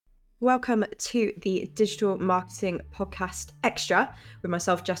Welcome to the Digital Marketing Podcast Extra with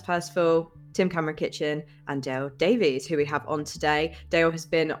myself, Jess Persfield, Tim Cameron Kitchen, and Dale Davies, who we have on today. Dale has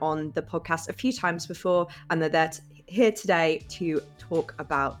been on the podcast a few times before, and they're here today to talk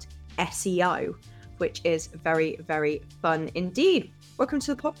about SEO, which is very, very fun indeed. Welcome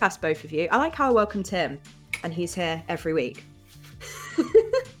to the podcast, both of you. I like how I welcomed him, and he's here every week.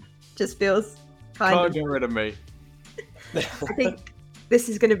 Just feels Can't get rid of me. I think this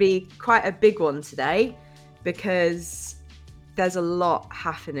is going to be quite a big one today because there's a lot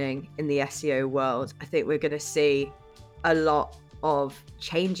happening in the SEO world. I think we're going to see a lot of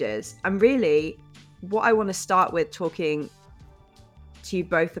changes. And really, what I want to start with talking to you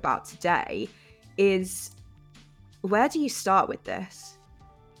both about today is, where do you start with this?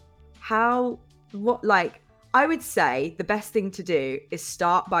 I would say the best thing to do is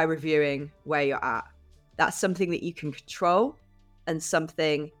start by reviewing where you're at. That's something that you can control and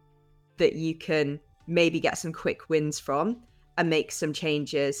something that you can maybe get some quick wins from and make some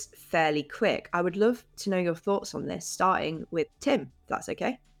changes fairly quick. I would love to know your thoughts on this, starting with Tim, if that's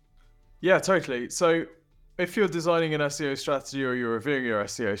okay. Yeah, totally. So if you're designing an SEO strategy or you're reviewing your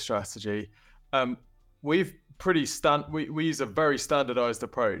SEO strategy, we use a very standardized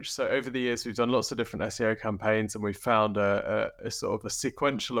approach. So over the years, we've done lots of different SEO campaigns, and we've found a sort of a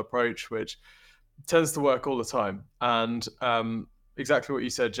sequential approach, which tends to work all the time. And exactly what you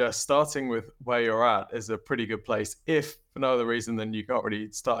said, Jess, starting with where you're at is a pretty good place. If for no other reason, then you can't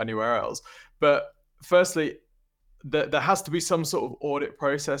really start anywhere else. But firstly, there has to be some sort of audit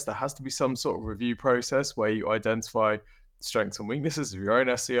process. There has to be some sort of review process where you identify strengths and weaknesses of your own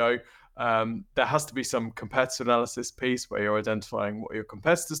SEO. There has to be some competitor analysis piece where you're identifying what your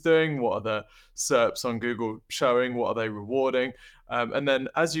competitors doing, what are the SERPs on Google showing, what are they rewarding, and then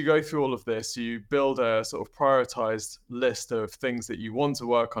as you go through all of this, you build a sort of prioritized list of things that you want to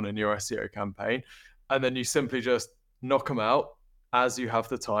work on in your SEO campaign, and then you simply just knock them out as you have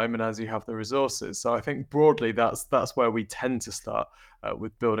the time and as you have the resources. So I think broadly that's where we tend to start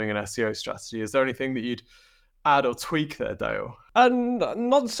with building an SEO strategy. Is there anything that you'd add or tweak there, Dale?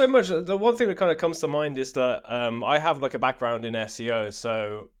 Not so much. The one thing that kind of comes to mind is that I have like a background in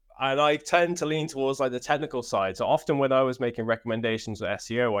SEO, and I tend to lean towards like the technical side. So often when I was making recommendations for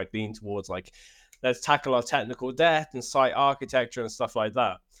SEO, I'd lean towards like, let's tackle our technical debt and site architecture and stuff like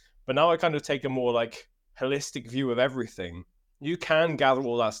that. But now I kind of take a more like holistic view of everything. You can gather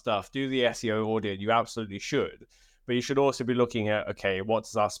all that stuff, do the SEO audit, you absolutely should. But you should also be looking at, okay, what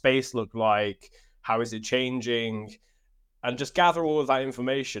does our space look like? How is it changing? And just gather all of that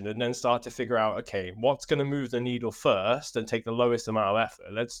information and then start to figure out, okay, what's going to move the needle first and take the lowest amount of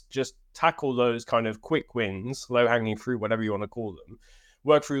effort? Let's just tackle those kind of quick wins, low-hanging fruit, whatever you want to call them.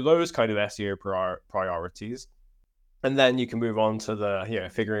 Work through those kind of SEO priorities. And then you can move on to the,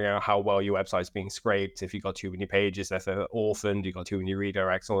 figuring out how well your website's being scraped. If you've got too many pages, if they're orphaned, you've got too many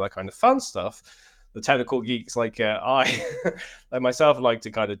redirects, all that kind of fun stuff. The technical geeks like I, like myself, like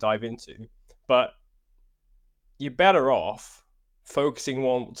to kind of dive into. But you're better off focusing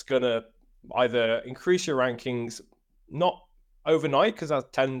on what's going to either increase your rankings, not overnight, because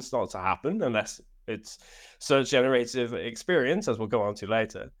that tends not to happen unless it's search generative experience, as we'll go on to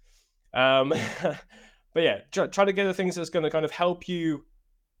later. But yeah, try to get the things that's going to kind of help you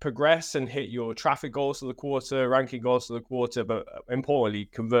progress and hit your traffic goals for the quarter, ranking goals for the quarter, but importantly,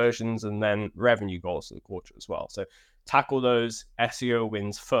 conversions and then revenue goals for the quarter as well. So tackle those SEO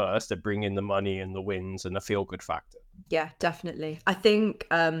wins first to bring in the money and the wins and the feel-good factor. Yeah, definitely. I think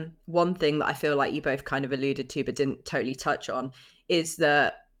one thing that I feel like you both kind of alluded to but didn't totally touch on is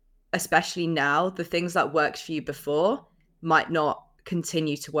that, especially now, the things that worked for you before might not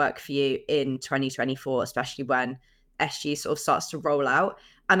continue to work for you in 2024, especially when SG sort of starts to roll out.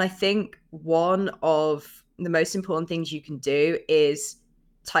 And I think one of the most important things you can do is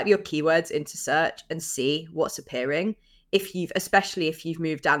type your keywords into search and see what's appearing. Especially if you've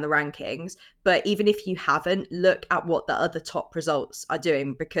moved down the rankings, but even if you haven't, look at what the other top results are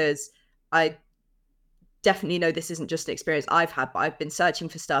doing, because I definitely know this isn't just an experience I've had, but I've been searching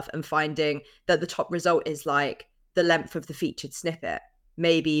for stuff and finding that the top result is like the length of the featured snippet,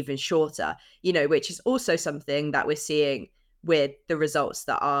 maybe even shorter, which is also something that we're seeing with the results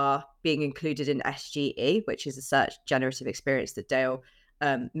that are being included in SGE, which is a search generative experience that Dale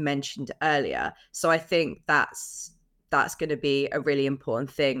mentioned earlier. So I think that's going to be a really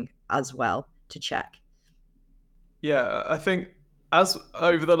important thing as well to check. Yeah, I think as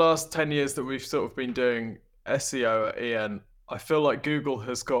over the last 10 years that we've sort of been doing SEO at EN, I feel like Google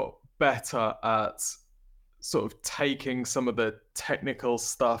has got better at sort of taking some of the technical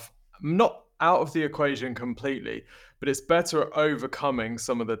stuff, not out of the equation completely, but it's better at overcoming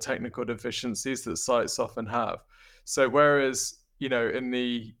some of the technical deficiencies that sites often have. So whereas, you know, in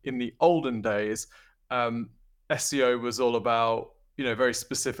the olden days, SEO was all about, you know, very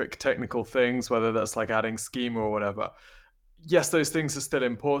specific technical things, whether that's like adding schema or whatever. Yes, those things are still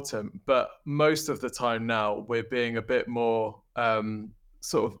important, but most of the time now we're being a bit more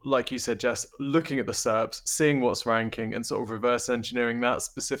sort of, like you said, Jess, looking at the SERPs, seeing what's ranking, and sort of reverse engineering that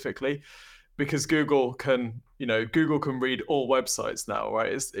specifically, because Google can, you know, Google can read all websites now,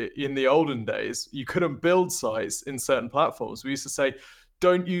 right? In the olden days, you couldn't build sites in certain platforms. We used to say,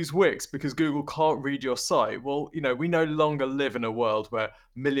 don't use Wix because Google can't read your site. Well, you know, we no longer live in a world where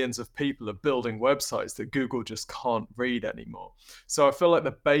millions of people are building websites that Google just can't read anymore. So I feel like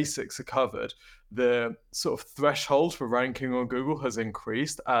the basics are covered. The sort of threshold for ranking on Google has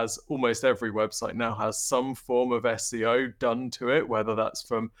increased, as almost every website now has some form of SEO done to it, whether that's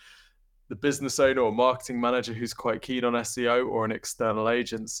from the business owner or marketing manager who's quite keen on SEO, or an external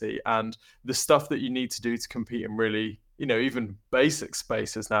agency. And the stuff that you need to do to compete in really, you know, even basic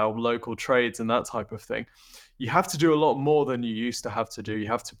spaces now, local trades and that type of thing, you have to do a lot more than you used to have to do. You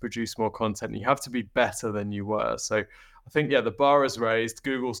have to produce more content. You have to be better than you were. So I think, yeah, the bar is raised.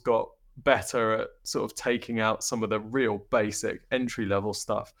 Google's got better at sort of taking out some of the real basic entry level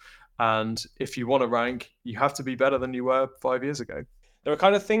stuff. And if you want to rank, you have to be better than you were 5 years ago. There are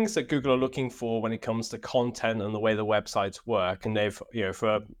kind of things that Google are looking for when it comes to content and the way the websites work. And they've, you know,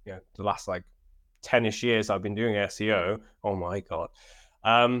 for the last like 10-ish years I've been doing SEO. Oh my God.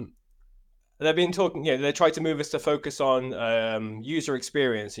 They've been talking, they try to move us to focus on user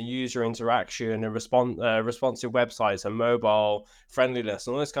experience and user interaction and responsive websites and mobile friendliness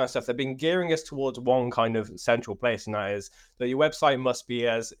and all this kind of stuff. They've been gearing us towards one kind of central place, and that is that your website must be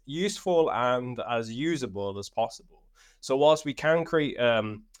as useful and as usable as possible. So whilst we can create,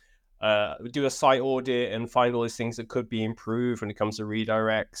 do a site audit and find all these things that could be improved when it comes to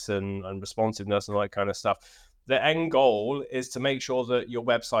redirects and responsiveness and all that kind of stuff, the end goal is to make sure that your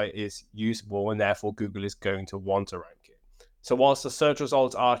website is usable, and therefore Google is going to want to rank it. So whilst the search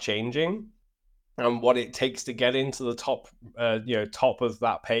results are changing and what it takes to get into the top, top of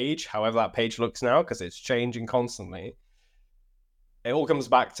that page, however that page looks now, because it's changing constantly, it all comes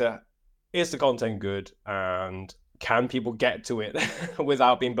back to, is the content good and can people get to it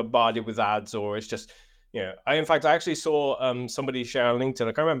without being bombarded with ads? Or it's just, I actually saw somebody share on LinkedIn, I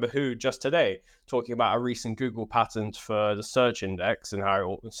can't remember who, just today, talking about a recent Google patent for the search index and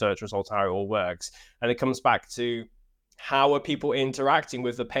how search results, how it all works. And it comes back to, how are people interacting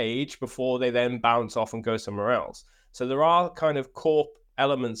with the page before they then bounce off and go somewhere else? So there are kind of core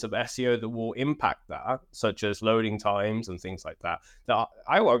elements of SEO that will impact that, such as loading times and things like that. That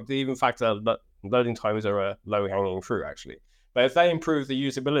I would even factor that loading times are a low-hanging fruit, actually. But if they improve the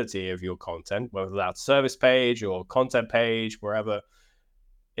usability of your content, whether that's service page or content page, wherever,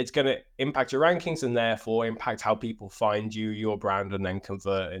 it's going to impact your rankings and therefore impact how people find you, your brand, and then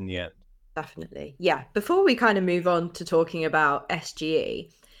convert in the end. Definitely. Yeah. Before we kind of move on to talking about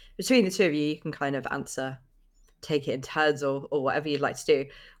SGE, between the two of you, you can kind of answer, take it in turns or whatever you'd like to do.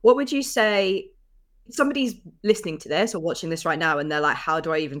 What would you say, somebody's listening to this or watching this right now and they're like, how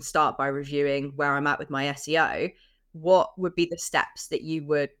do I even start by reviewing where I'm at with my SEO? What would be the steps that you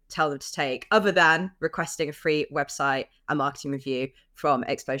would tell them to take, other than requesting a free website and marketing review from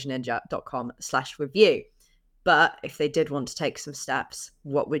exposureninja.com/review? But if they did want to take some steps,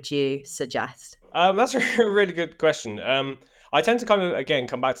 what would you suggest? That's a really good question. I tend to kind of, again,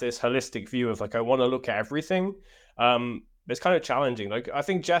 come back to this holistic view of like, I want to look at everything. It's kind of challenging. Like I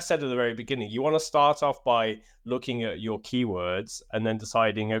think Jess said at the very beginning, you want to start off by looking at your keywords and then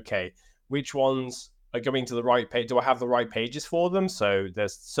deciding, okay, which ones are going to the right page? Do I have the right pages for them? So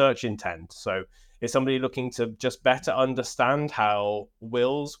there's search intent. So is somebody looking to just better understand how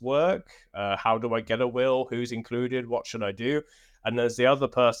wills work? How do I get a will? Who's included? What should I do? And there's the other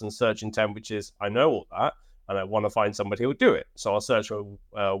person's search intent, which is, I know all that, and I want to find somebody who'll do it. So I'll search for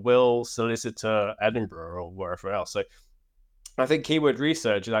will, solicitor, Edinburgh, or wherever else. So I think keyword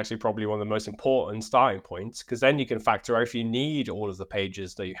research is actually probably one of the most important starting points, because then you can factor out if you need all of the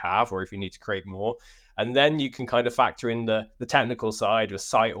pages that you have or if you need to create more. And then you can kind of factor in the technical side of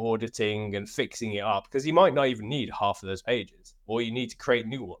site auditing and fixing it up, because you might not even need half of those pages, or you need to create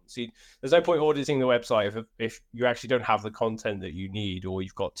new ones. There's no point auditing the website if you actually don't have the content that you need, or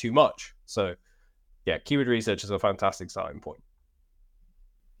you've got too much. So yeah, keyword research is a fantastic starting point.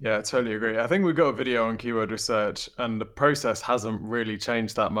 Yeah, I totally agree. I think we've got a video on keyword research, and the process hasn't really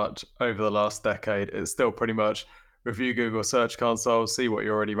changed that much over the last decade. It's still pretty much review Google Search Console, see what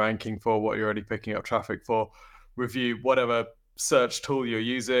you're already ranking for, what you're already picking up traffic for, review whatever search tool you're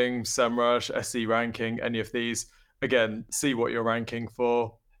using, SEMrush, SE ranking, any of these. Again, see what you're ranking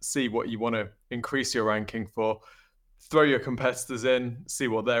for, see what you want to increase your ranking for, throw your competitors in, see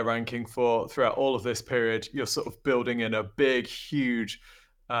what they're ranking for. Throughout all of this period, you're sort of building in a big, huge,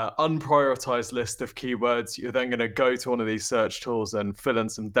 unprioritized list of keywords. You're then going to go to one of these search tools and fill in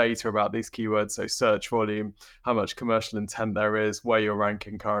some data about these keywords. So search volume, how much commercial intent there is, where you're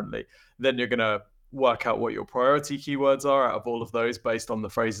ranking currently. Then you're going to work out what your priority keywords are out of all of those based on the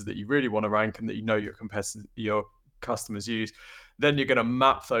phrases that you really want to rank and that you know your customers use. Then you're going to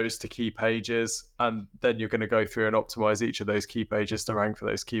map those to key pages, and then you're going to go through and optimize each of those key pages to rank for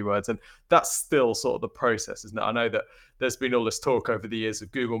those keywords. And that's still sort of the process, isn't it? I know that there's been all this talk over the years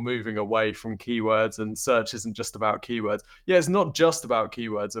of Google moving away from keywords, and search isn't just about keywords. Yeah, it's not just about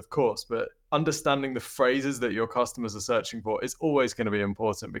keywords, of course, but understanding the phrases that your customers are searching for is always going to be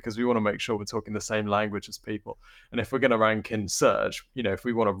important, because we want to make sure we're talking the same language as people. And if we're going to rank in search, if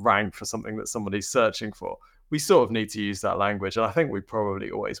we want to rank for something that somebody's searching for, we sort of need to use that language. And I think we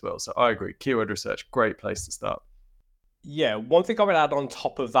probably always will. So I agree. Keyword research, great place to start. Yeah, one thing I would add on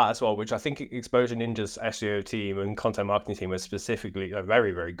top of that as well, which I think Exposure Ninja's SEO team and content marketing team are specifically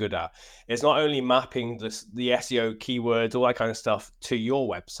very, very good at, is not only mapping the SEO keywords, all that kind of stuff to your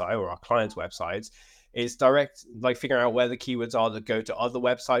website or our clients' websites, it's direct, like figuring out where the keywords are that go to other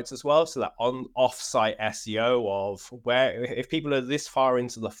websites as well. So that off-site SEO of where, if people are this far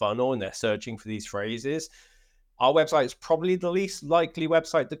into the funnel and they're searching for these phrases, our website is probably the least likely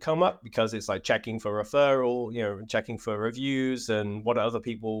website to come up, because it's like checking for referral, checking for reviews and what are other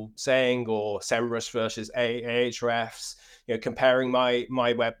people saying, or SEMrush versus Ahrefs, comparing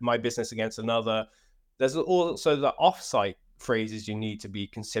my business against another. There's also the offsite phrases you need to be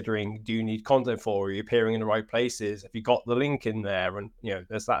considering. Do you need content for? Are you appearing in the right places? Have you got the link in there? And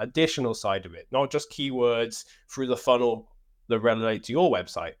there's that additional side of it, not just keywords through the funnel that relate to your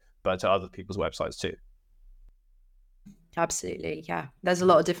website, but to other people's websites too. Absolutely. Yeah. There's a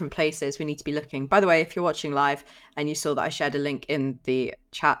lot of different places we need to be looking. By the way, if you're watching live and you saw that I shared a link in the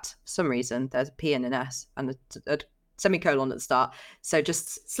chat, for some reason, there's a P and an S and a semicolon at the start. So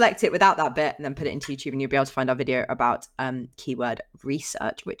just select it without that bit and then put it into YouTube, and you'll be able to find our video about keyword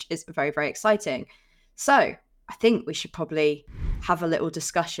research, which is very, very exciting. So I think we should probably have a little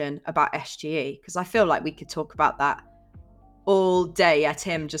discussion about SGE, because I feel like we could talk about that all day. Yeah,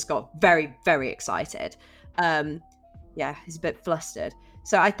 Tim just got very, very excited. Yeah, he's a bit flustered.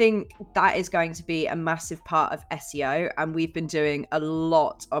 So I think that is going to be a massive part of SEO. And we've been doing a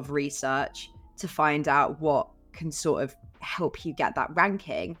lot of research to find out what can sort of help you get that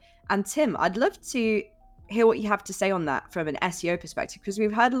ranking. And Tim, I'd love to hear what you have to say on that from an SEO perspective, because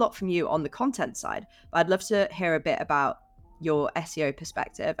we've heard a lot from you on the content side, but I'd love to hear a bit about your SEO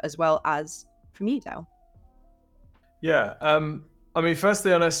perspective as well as from you, Dale. Yeah.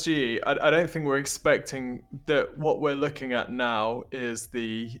 Firstly on SGE, I don't think we're expecting that what we're looking at now is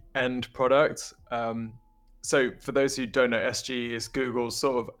the end product. So for those who don't know, SGE is Google's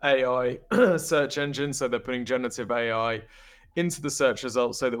sort of AI search engine. So they're putting generative AI into the search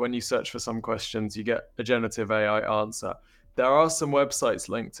results so that when you search for some questions, you get a generative AI answer. There are some websites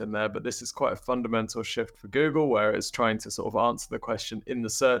linked in there, but this is quite a fundamental shift for Google, where it's trying to sort of answer the question in the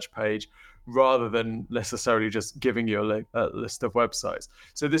search page rather than necessarily just giving you a list of websites.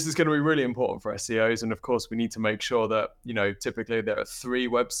 So this is going to be really important for SEOs. And of course, we need to make sure that, typically there are 3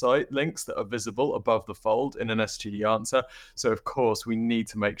 website links that are visible above the fold in an SGE answer. So of course, we need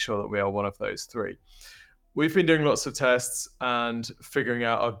to make sure that we are one of those 3. We've been doing lots of tests and figuring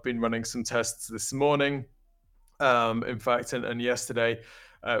out, I've been running some tests this morning, in fact, and yesterday,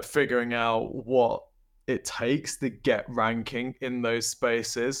 figuring out what it takes to get ranking in those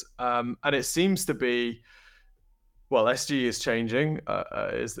spaces. And it seems to be, well, SGE is changing,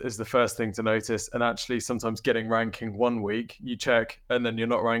 is the first thing to notice. And actually sometimes getting ranking one week, you check, and then you're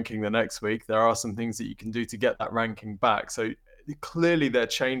not ranking the next week. There are some things that you can do to get that ranking back. So clearly they're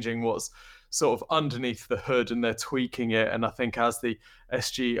changing what's sort of underneath the hood, and they're tweaking it. And I think as the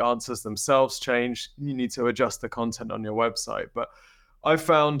SGE answers themselves change, you need to adjust the content on your website. But I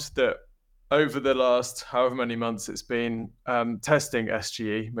found that over the last however many months it's been testing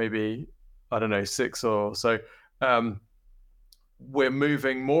SGE, maybe, 6 or so, we're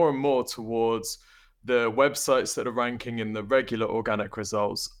moving more and more towards the websites that are ranking in the regular organic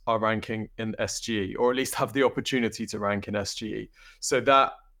results are ranking in SGE, or at least have the opportunity to rank in SGE. So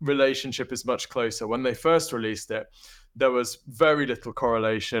that relationship is much closer. When they first released it, there was very little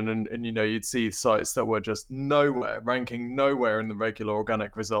correlation, and you'd see sites that were just ranking nowhere in the regular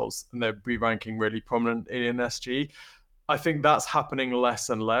organic results, and they'd be ranking really prominently in SGE. I think that's happening less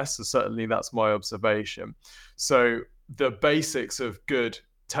and less, so certainly that's my observation. So the basics of good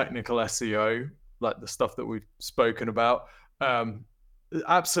technical SEO, like the stuff that we've spoken about,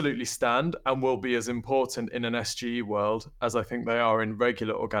 absolutely stand and will be as important in an SGE world as I think they are in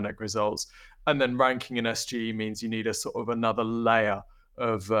regular organic results. And then ranking in SGE means you need a sort of another layer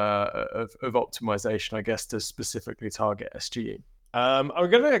of optimization, I guess, to specifically target SGE. I'm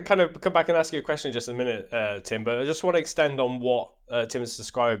going to kind of come back and ask you a question in just a minute, Tim, but I just want to extend on what Tim has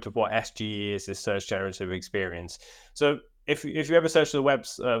described of what SGE is, this search generative experience. So if you ever search the web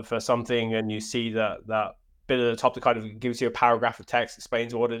for something and you see that bit at the top that kind of gives you a paragraph of text,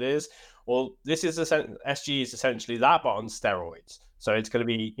 explains what it is, well, this is SGE is essentially that, but on steroids. So it's going to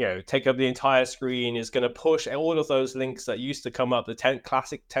be, take up the entire screen. It's going to push all of those links that used to come up, the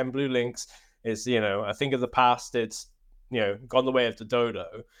classic 10 blue links. Is, I think of the past, it's, gone the way of the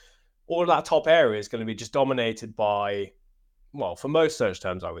dodo. All of that top area is going to be just dominated by, well, for most search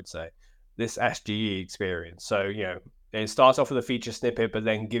terms, I would say, this SGE experience. So, it starts off with a feature snippet, but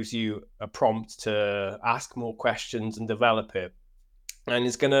then gives you a prompt to ask more questions and develop it. And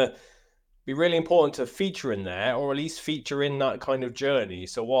it's going to be really important to feature in there, or at least feature in that kind of journey.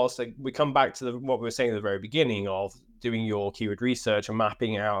 So whilst we come back to what we were saying at the very beginning of doing your keyword research and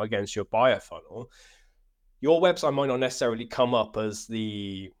mapping out against your buyer funnel, your website might not necessarily come up as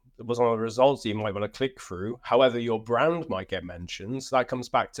one of the results that you might want to click through. However, your brand might get mentioned. So that comes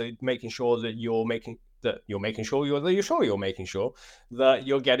back to making sure that you're making sure that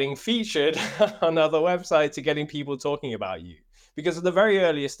you're getting featured on other websites and getting people talking about you. Because at the very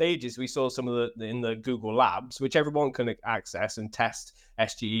earliest stages, we saw some of in the Google Labs, which everyone can access and test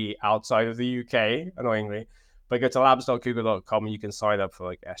SGE outside of the UK, annoyingly. But go to labs.google.com and you can sign up for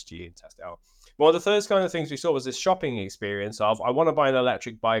like SGE and test it out. One of the first kind of things we saw was this shopping experience of, I want to buy an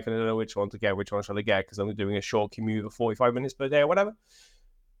electric bike and I don't know which one to get, which one shall I get because I'm doing a short commute of 45 minutes per day or whatever.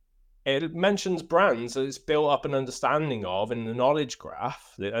 It mentions brands that it's built up an understanding of in the knowledge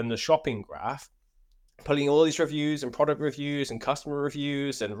graph and the shopping graph, pulling all these reviews and product reviews and customer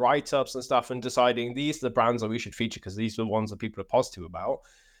reviews and write-ups and stuff and deciding these are the brands that we should feature because these are the ones that people are positive about.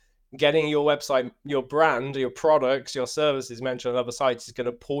 Getting your website, your brand, your products, your services mentioned on other sites is going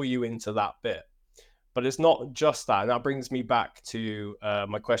to pull you into that bit. But it's not just that. And that brings me back to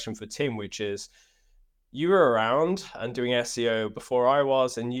my question for Tim, which is, you were around and doing SEO before I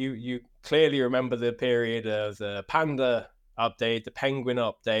was, and you clearly remember the period of the Panda update, the Penguin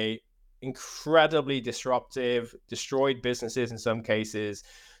update, incredibly disruptive, destroyed businesses in some cases,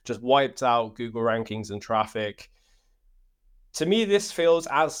 just wiped out Google rankings and traffic. To me, this feels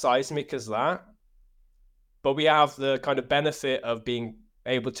as seismic as that, but we have the kind of benefit of being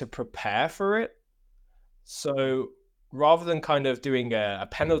able to prepare for it. So rather than kind of doing a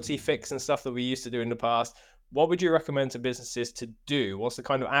penalty fix and stuff that we used to do in the past, what would you recommend to businesses to do? What's the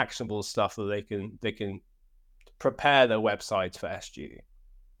kind of actionable stuff that they can prepare their websites for SGE?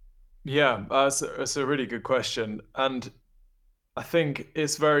 Yeah, that's a really good question. And I think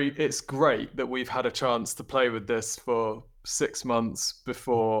it's great that we've had a chance to play with this for 6 months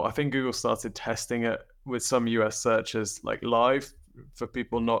before. I think Google started testing it with some US searches like live for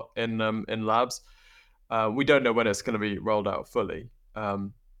people not in labs. We don't know when it's going to be rolled out fully.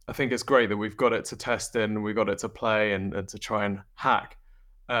 I think it's great that we've got it to test in, we've got it to play and to try and hack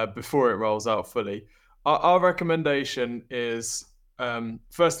before it rolls out fully. Our recommendation is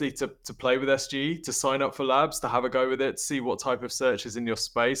firstly to play with SGE, to sign up for labs, to have a go with it, see what type of searches in your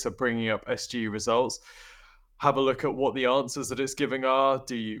space are bringing up SGE results. Have a look at what the answers that it's giving are.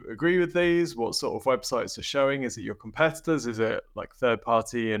 Do you agree with these? What sort of websites are showing? Is it your competitors? Is it like third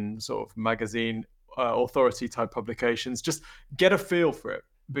party and sort of magazine authority type publications? Just get a feel for it,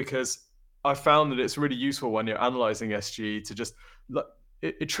 because I found that it's really useful when you're analyzing SGE to just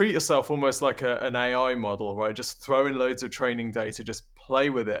treat yourself almost like an AI model, right? Just throw in loads of training data, just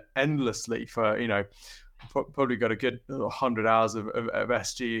play with it endlessly for, probably got a good 100 hours of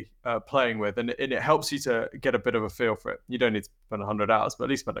SGE playing with, and it helps you to get a bit of a feel for it. You don't need to spend 100 hours, but at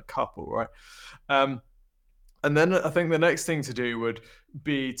least spend a couple, right? And then I think the next thing to do would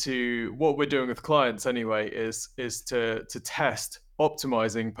be to, what we're doing with clients anyway, is to test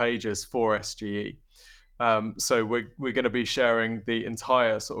optimizing pages for SGE. So we're going to be sharing the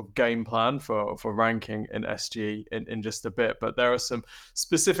entire sort of game plan for ranking in SGE in just a bit. But there are some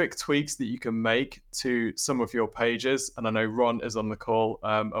specific tweaks that you can make to some of your pages. And I know Ron is on the call,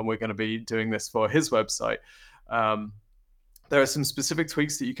 and we're going to be doing this for his website. There are some specific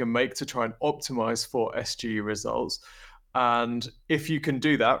tweaks that you can make to try and optimize for SGE results. And if you can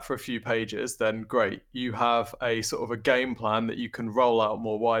do that for a few pages, then great. You have a sort of a game plan that you can roll out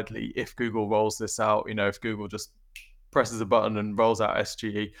more widely if Google rolls this out. If Google just presses a button and rolls out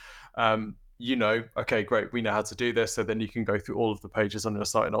SGE, okay, great, we know how to do this. So then you can go through all of the pages on your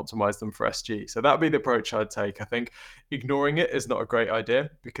site and optimize them for SG. So that'd be the approach I'd take. I think ignoring it is not a great idea,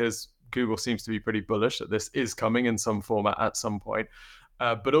 because Google seems to be pretty bullish that this is coming in some format at some point.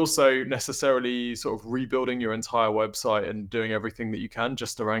 But also necessarily sort of rebuilding your entire website and doing everything that you can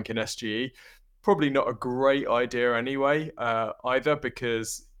just to rank in SGE, probably not a great idea anyway, either,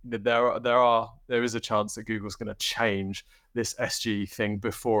 because there is a chance that Google's going to change this SG thing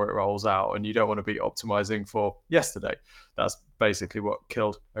before it rolls out, and you don't want to be optimizing for yesterday. That's basically what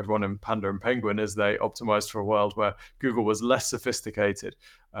killed everyone in Panda and Penguin, is they optimized for a world where Google was less sophisticated,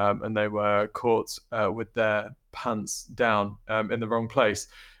 and they were caught with their pants down in the wrong place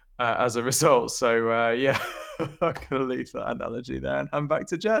as a result. So yeah, I'm going to leave that analogy there and hand back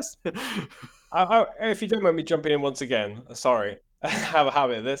to Jess. If you don't mind me jumping in once again, sorry, I have a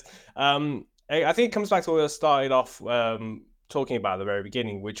habit of this. I think it comes back to what I started off talking about at the very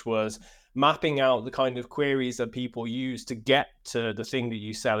beginning, which was mapping out the kind of queries that people use to get to the thing that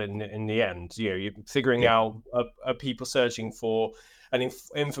you sell in the end. You're figuring out are people searching for an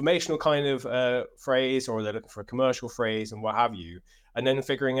informational kind of phrase, or they're looking for a commercial phrase, and what have you, and then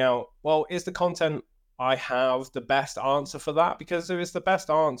figuring out, well, is the content I have the best answer for that? Because if it's the best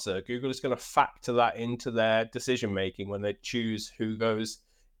answer, Google is going to factor that into their decision making when they choose who's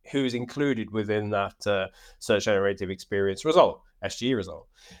included within that search generative experience result, SGE result.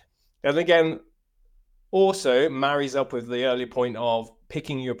 And again, also marries up with the early point of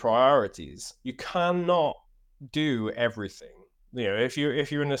picking your priorities. You cannot do everything. If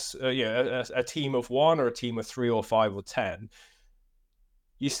you're in a team of 1 or a team of 3 or 5 or 10,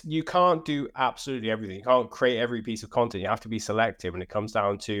 you can't do absolutely everything. You can't create every piece of content. You have to be selective, and it comes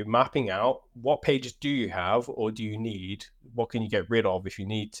down to mapping out what pages do you have or do you need, what can you get rid of if you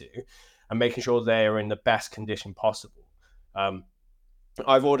need to, and making sure they are in the best condition possible.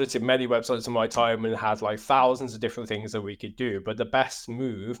 I've audited many websites in my time and had like thousands of different things that we could do, but the best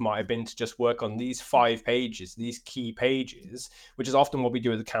move might have been to just work on these 5 pages, these key pages, which is often what we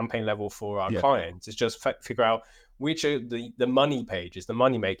do at the campaign level for our clients, is just figure out which are the money pages, the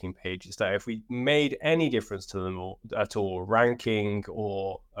money making pages, that if we made any difference to them at all, ranking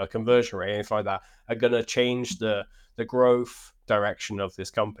or a conversion rate, anything like that, are going to change the growth direction of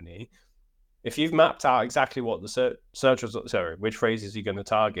this company. If you've mapped out exactly what the search results, which phrases you're going to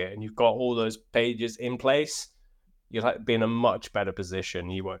target, and you've got all those pages in place, you'll be in a much better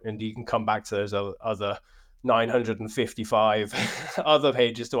position. And you can come back to those other 955 other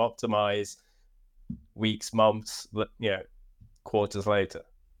pages to optimize weeks, months, quarters later.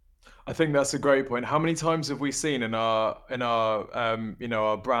 I think that's a great point. How many times have we seen in our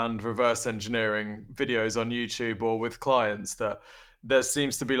our brand reverse engineering videos on YouTube or with clients that there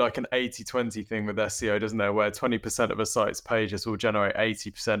seems to be like an 80-20 thing with SEO, doesn't there, where 20% of a site's pages will generate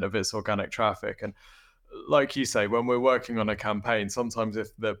 80% of its organic traffic? And like you say, when we're working on a campaign, sometimes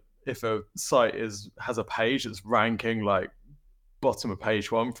if a site has a page that's ranking like bottom of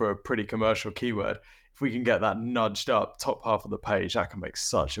page 1 for a pretty commercial keyword, if we can get that nudged up top half of the page, that can make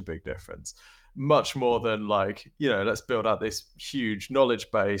such a big difference. Much more than like, let's build out this huge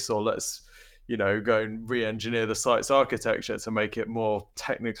knowledge base, or let's go and re-engineer the site's architecture to make it more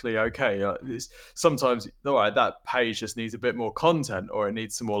technically okay. Sometimes, all right, that page just needs a bit more content, or it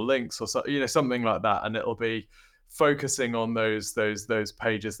needs some more links, or something like that, and it'll be focusing on those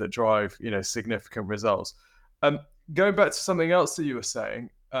pages that drive significant results. Going back to something else that you were saying,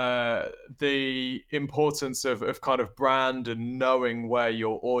 the importance of kind of brand and knowing where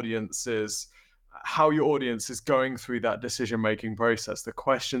your audience is, how your audience is going through that decision-making process, the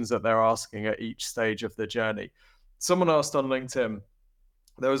questions that they're asking at each stage of the journey. Someone asked on LinkedIn,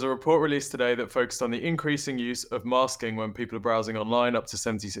 there was a report released today that focused on the increasing use of masking when people are browsing online, up to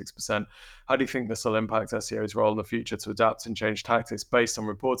 76%. How do you think this will impact SEO's role in the future to adapt and change tactics based on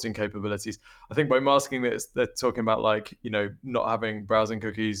reporting capabilities? I think by masking this, they're talking about like, not having browsing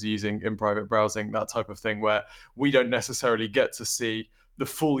cookies, using in private browsing, that type of thing, where we don't necessarily get to see the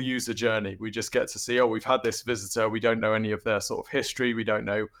full user journey. We just get to see, we've had this visitor. We don't know any of their sort of history. We don't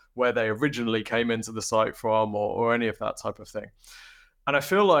know where they originally came into the site from, or any of that type of thing. And I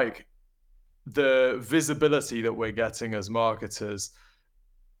feel like the visibility that we're getting as marketers,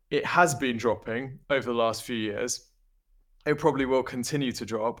 it has been dropping over the last few years. It probably will continue to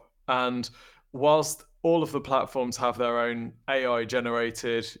drop. And whilst all of the platforms have their own AI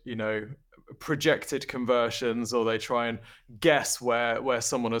generated, projected conversions, or they try and guess where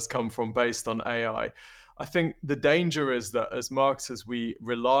someone has come from based on AI, I think the danger is that as marketers, we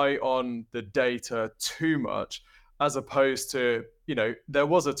rely on the data too much, as opposed to, there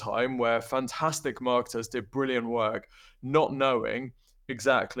was a time where fantastic marketers did brilliant work, not knowing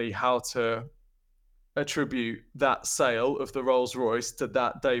exactly how to attribute that sale of the Rolls Royce to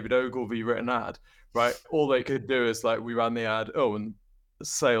that David Ogilvy written ad, right? All they could do is like, we ran the ad, oh, and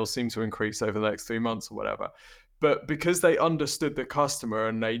sales seem to increase over the next 3 months or whatever. But because they understood the customer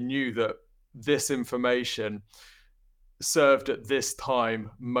and they knew that this information served at this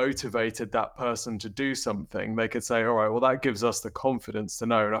time motivated that person to do something, they could say, all right, well, that gives us the confidence to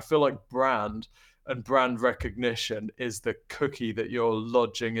know. And I feel like brand and brand recognition is the cookie that you're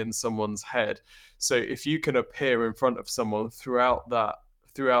lodging in someone's head. So if you can appear in front of someone throughout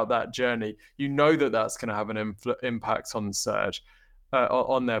that journey, you know that that's going to have an impact on search,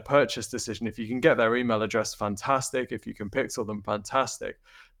 on their purchase decision. If you can get their email address, fantastic. If you can pixel them, fantastic.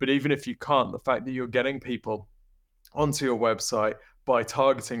 But even if you can't, the fact that you're getting people onto your website by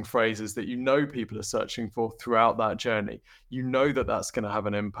targeting phrases that you know people are searching for throughout that journey, you know that that's going to have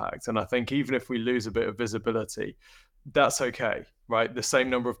an impact. And I think even if we lose a bit of visibility, that's okay, right? The same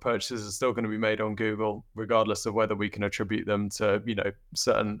number of purchases are still going to be made on Google, regardless of whether we can attribute them to, you know,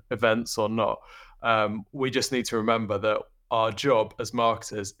 certain events or not. We just need to remember that our job as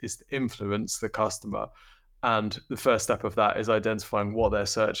marketers is to influence the customer. And the first step of that is identifying what they're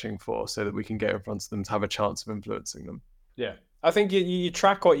searching for so that we can get in front of them to have a chance of influencing them. Yeah. I think you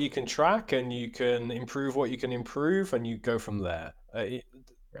track what you can track, and you can improve what you can improve, and you go from there. The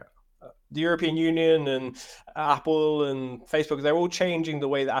European Union and Apple and Facebook, they're all changing the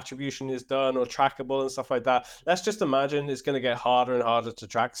way that attribution is done or trackable and stuff like that. Let's just imagine it's going to get harder and harder to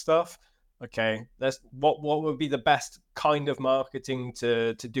track stuff. Okay, that's what would be the best kind of marketing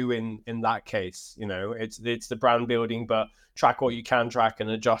to do in that case. You know, it's the brand building, but track what you can track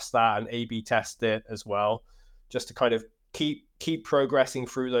and adjust that and A/B test it as well, just to kind of keep progressing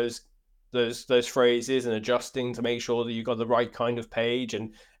through those phrases and adjusting to make sure that you got the right kind of page,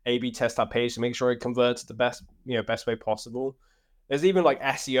 and A/B test that page to make sure it converts the best way possible. There's even like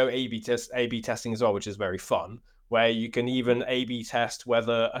SEO A/B testing as well, which is very fun, where you can even A/B test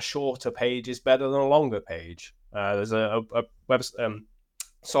whether a shorter page is better than a longer page. There's a web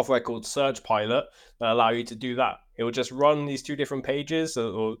software called Search Pilot that allow you to do that. It will just run these two different pages,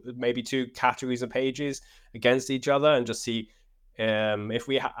 or maybe two categories of pages against each other, and just see if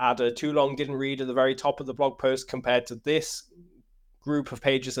we add a too long didn't read at the very top of the blog post compared to this group of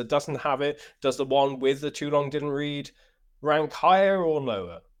pages that doesn't have it, does the one with the too long didn't read rank higher or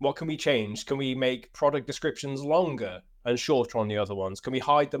lower? What can we change? Can we make product descriptions longer and shorter on the other ones? Can we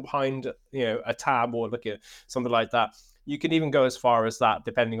hide them behind a tab or look at something like that? You can even go as far as that,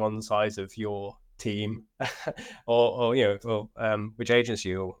 depending on the size of your team or which agency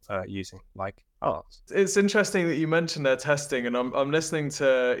you're using, like ours. It's interesting that you mentioned their testing, and I'm listening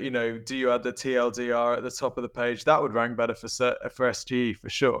to, do you add the TLDR at the top of the page? That would rank better for SGE for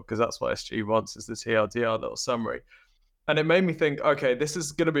sure, because that's what SGE wants, is the TLDR little summary. And it made me think, okay, this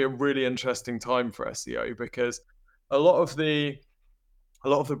is going to be a really interesting time for SEO, because a lot of the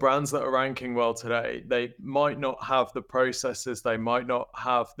brands that are ranking well today, they might not have the processes, they might not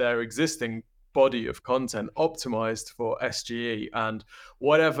have their existing body of content optimized for SGE and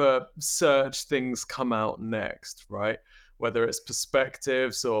whatever search things come out next, right? Whether it's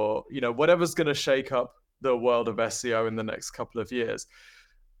perspectives or, whatever's going to shake up the world of SEO in the next couple of years.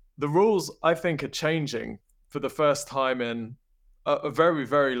 The rules, I think, are changing for the first time in a very,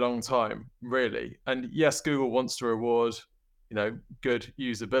 very long time, really. And yes, Google wants to reward good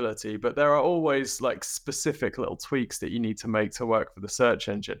usability, but there are always like specific little tweaks that you need to make to work for the search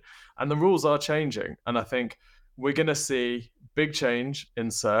engine. And the rules are changing. And I think we're going to see big change in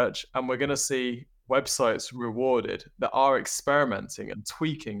search, and we're going to see websites rewarded that are experimenting and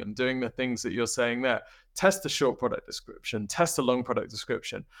tweaking and doing the things that you're saying there. Test a short product description, test a long product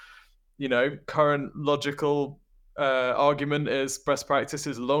description. Current logical argument is best practice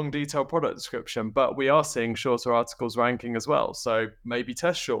is long detailed product description, but we are seeing shorter articles ranking as well, so maybe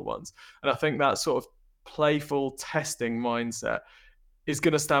test short ones. And I think that sort of playful testing mindset is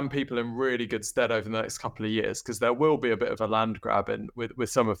going to stand people in really good stead over the next couple of years, because there will be a bit of a land grab with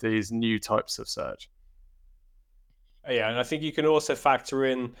some of these new types of search. Yeah, and I think you can also factor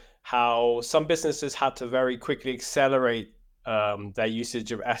in how some businesses had to very quickly accelerate their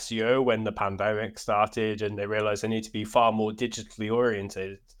usage of SEO when the pandemic started, and they realized they need to be far more digitally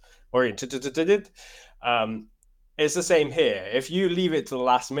oriented. It's the same here. If you leave it to the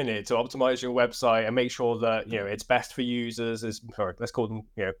last minute to optimize your website and make sure that it's best for users, let's call them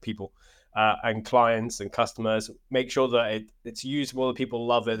people and clients and customers, make sure that it's usable, that people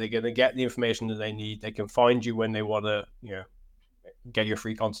love it, they're going to get the information that they need, they can find you when they want to get your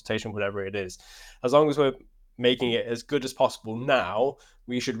free consultation, whatever it is. As long as we're making it as good as possible now,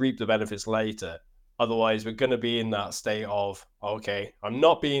 we should reap the benefits later. Otherwise, we're going to be in that state of, okay, I'm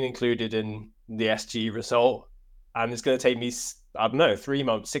not being included in the SG result, and it's going to take me, I don't know, 3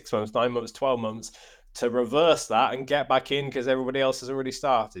 months, 6 months, 9 months, 12 months to reverse that and get back in because everybody else has already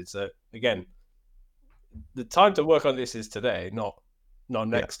started. So again, the time to work on this is today, not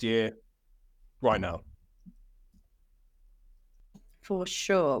next year, right now. For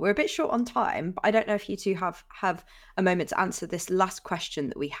sure. We're a bit short on time, but I don't know if you two have a moment to answer this last question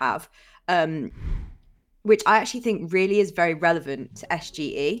that we have, which I actually think really is very relevant to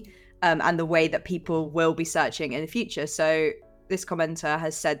SGE and the way that people will be searching in the future. So this commenter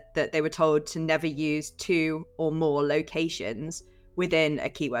has said that they were told to never use 2 or more locations within a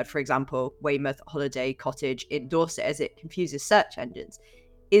keyword, for example, Weymouth holiday cottage in Dorset, as it confuses search engines.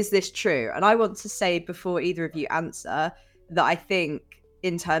 Is this true? And I want to say, before either of you answer, that I think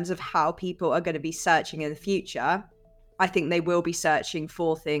in terms of how people are going to be searching in the future, I think they will be searching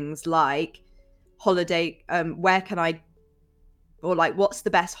for things like holiday, where can I, or like, what's the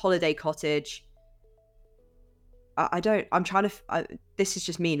best holiday cottage? This is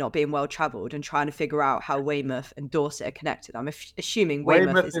just me not being well travelled and trying to figure out how Weymouth and Dorset are connected. I'm assuming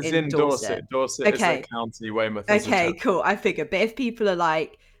Weymouth is in Dorset. Dorset is a county. Weymouth is a town. Cool. I figured. But if people are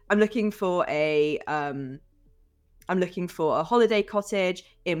like, I'm looking for a holiday cottage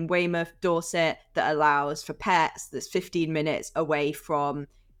in Weymouth, Dorset that allows for pets, that's 15 minutes away from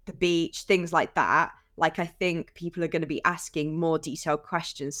the beach, things like that. Like, I think people are going to be asking more detailed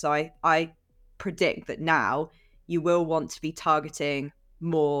questions. So I predict that now you will want to be targeting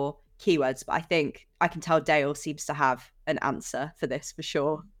more keywords. But I think I can tell Dale seems to have an answer for this for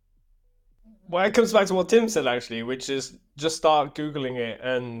sure. Well, it comes back to what Tim said, actually, which is just start Googling it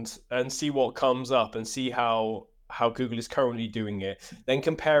and see what comes up and see how Google is currently doing it. Then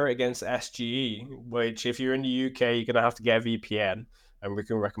compare it against SGE, which if you're in the UK, you're going to have to get a VPN, and we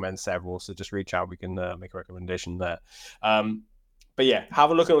can recommend several. So just reach out. We can make a recommendation there. But yeah,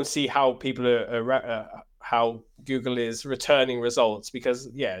 have a look and see how people how Google is returning results, because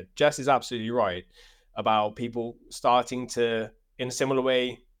yeah, Jess is absolutely right about people starting to, in a similar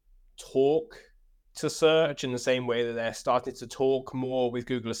way, talk to search in the same way that they're starting to talk more with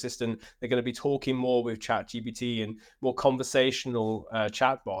Google Assistant. They're going to be talking more with ChatGPT and more conversational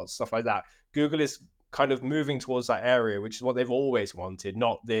chatbots, stuff like that. Google is kind of moving towards that area, which is what they've always wanted,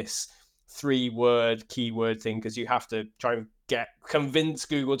 not this 3-word keyword thing, because you have to try and convince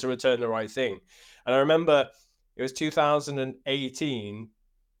Google to return the right thing. And I remember it was 2018.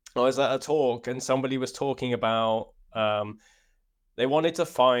 I was at a talk and somebody was talking about they wanted to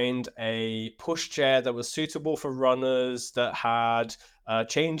find a pushchair that was suitable for runners, that had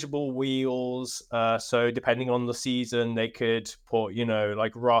changeable wheels. So depending on the season, they could put,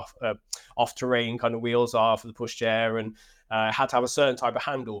 like rough, off-terrain kind of wheels are for the pushchair, and had to have a certain type of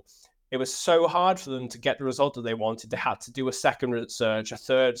handle. It was so hard for them to get the result that they wanted. They had to do a second search, a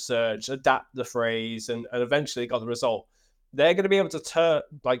third search, adapt the phrase, and eventually got the result. They're going to be able to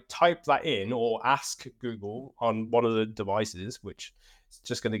type that in or ask Google on one of the devices, which is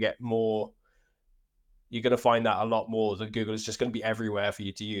just going to get more. You're going to find that a lot more, that Google is just going to be everywhere for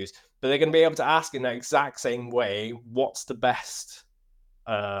you to use. But they're going to be able to ask in that exact same way, what's the best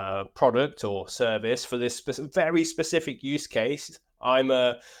product or service for this very specific use case? I'm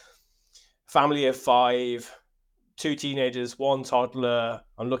a family of 5, 2 teenagers, 1 toddler.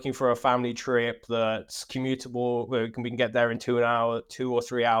 I'm looking for a family trip that's commutable. We can get there in 2 or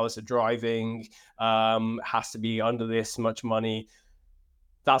 3 hours of driving. Has to be under this much money.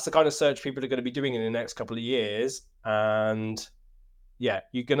 That's the kind of search people are going to be doing in the next couple of years. And yeah,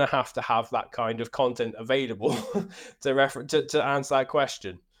 you're going to have that kind of content available to answer that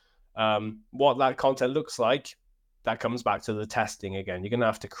question. What that content looks like, that comes back to the testing again. You're going to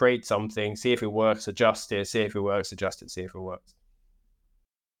have to create something, see if it works, adjust it, see if it works, adjust it, see if it works.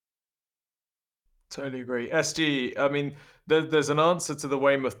 Totally agree. SG, I mean, there's an answer to the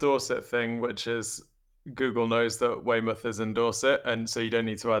Weymouth Dorset thing, which is Google knows that Weymouth is in Dorset, and so you don't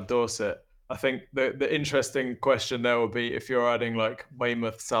need to add Dorset. I think the interesting question there will be if you're adding like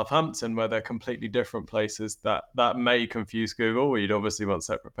Weymouth, Southampton, where they're completely different places, that may confuse Google, where you'd obviously want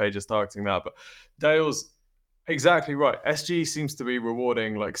separate pages targeting that. But Dale's exactly right. SG seems to be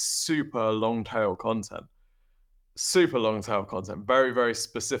rewarding like super long tail content. Very, very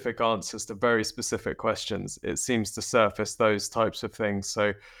specific answers to very specific questions. It seems to surface those types of things.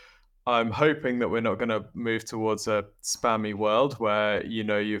 So I'm hoping that we're not going to move towards a spammy world where,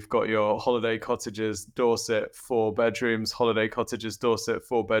 you've got your holiday cottages, Dorset, 4 bedrooms, holiday cottages, Dorset,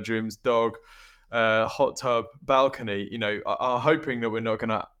 4 bedrooms, dog, hot tub, balcony. I'm hoping that we're not going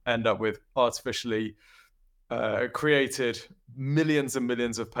to end up with artificially created millions and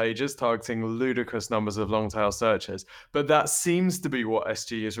millions of pages targeting ludicrous numbers of long tail searches. But that seems to be what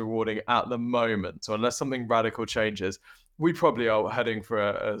SG is rewarding at the moment. So unless something radical changes, we probably are heading for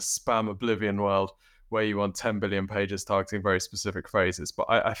a spam oblivion world where you want 10 billion pages targeting very specific phrases. But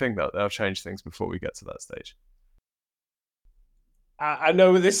I think that they'll change things before we get to that stage. I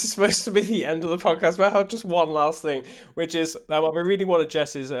know this is supposed to be the end of the podcast, but I have just one last thing, which is I've been reading one of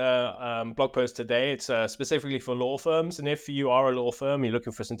Jess's blog posts today. It's specifically for law firms. And if you are a law firm, you're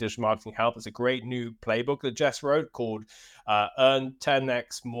looking for some digital marketing help, it's a great new playbook that Jess wrote called Earn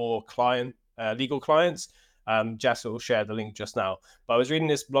 10x More Legal Clients. Jess will share the link just now. But I was reading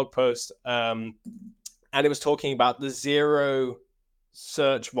this blog post and it was talking about the zero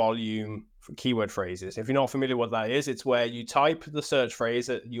search volume for keyword phrases. If you're not familiar with what that is, it's where you type the search phrase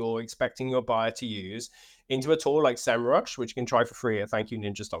that you're expecting your buyer to use into a tool like SEMrush, which you can try for free at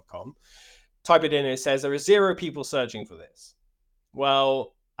thankyouninjas.com. Type it in and it says there are 0 people searching for this.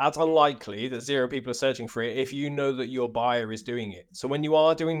 Well, that's unlikely that 0 people are searching for it if you know that your buyer is doing it. So when you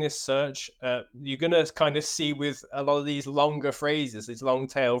are doing this search, you're going to kind of see with a lot of these longer phrases, these long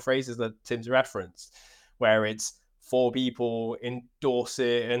tail phrases that Tim's referenced, where it's 4 people endorse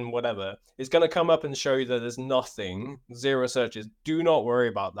it and whatever, it's going to come up and show you that there's nothing, 0 searches. Do not worry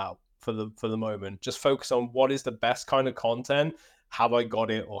about that for the moment. Just focus on what is the best kind of content. Have I got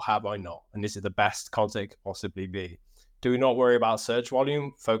it or have I not? And this is the best content it could possibly be. Do not worry about search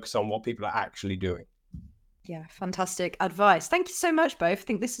volume. Focus on what people are actually doing. Yeah, fantastic advice. Thank you so much, both. I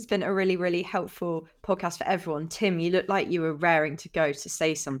think this has been a really, really helpful podcast for everyone. Tim, you look like you were raring to go to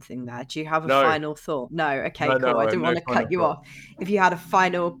say something there. Do you have a final thought? No? Okay, cool. I didn't want to cut you off. If you had a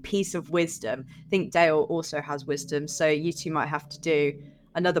final piece of wisdom, I think Dale also has wisdom. So you two might have to do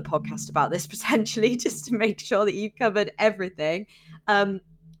another podcast about this potentially, just to make sure that you've covered everything. But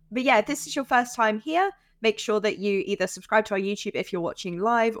yeah, if this is your first time here, make sure that you either subscribe to our YouTube if you're watching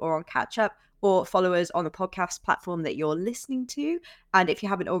live or on catch up, or follow us on the podcast platform that you're listening to. And if you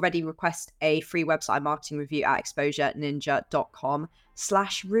haven't already, request a free website marketing review at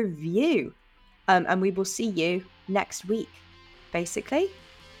exposureninja.com/review. And we will see you next week, basically.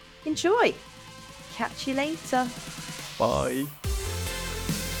 Enjoy. Catch you later. Bye.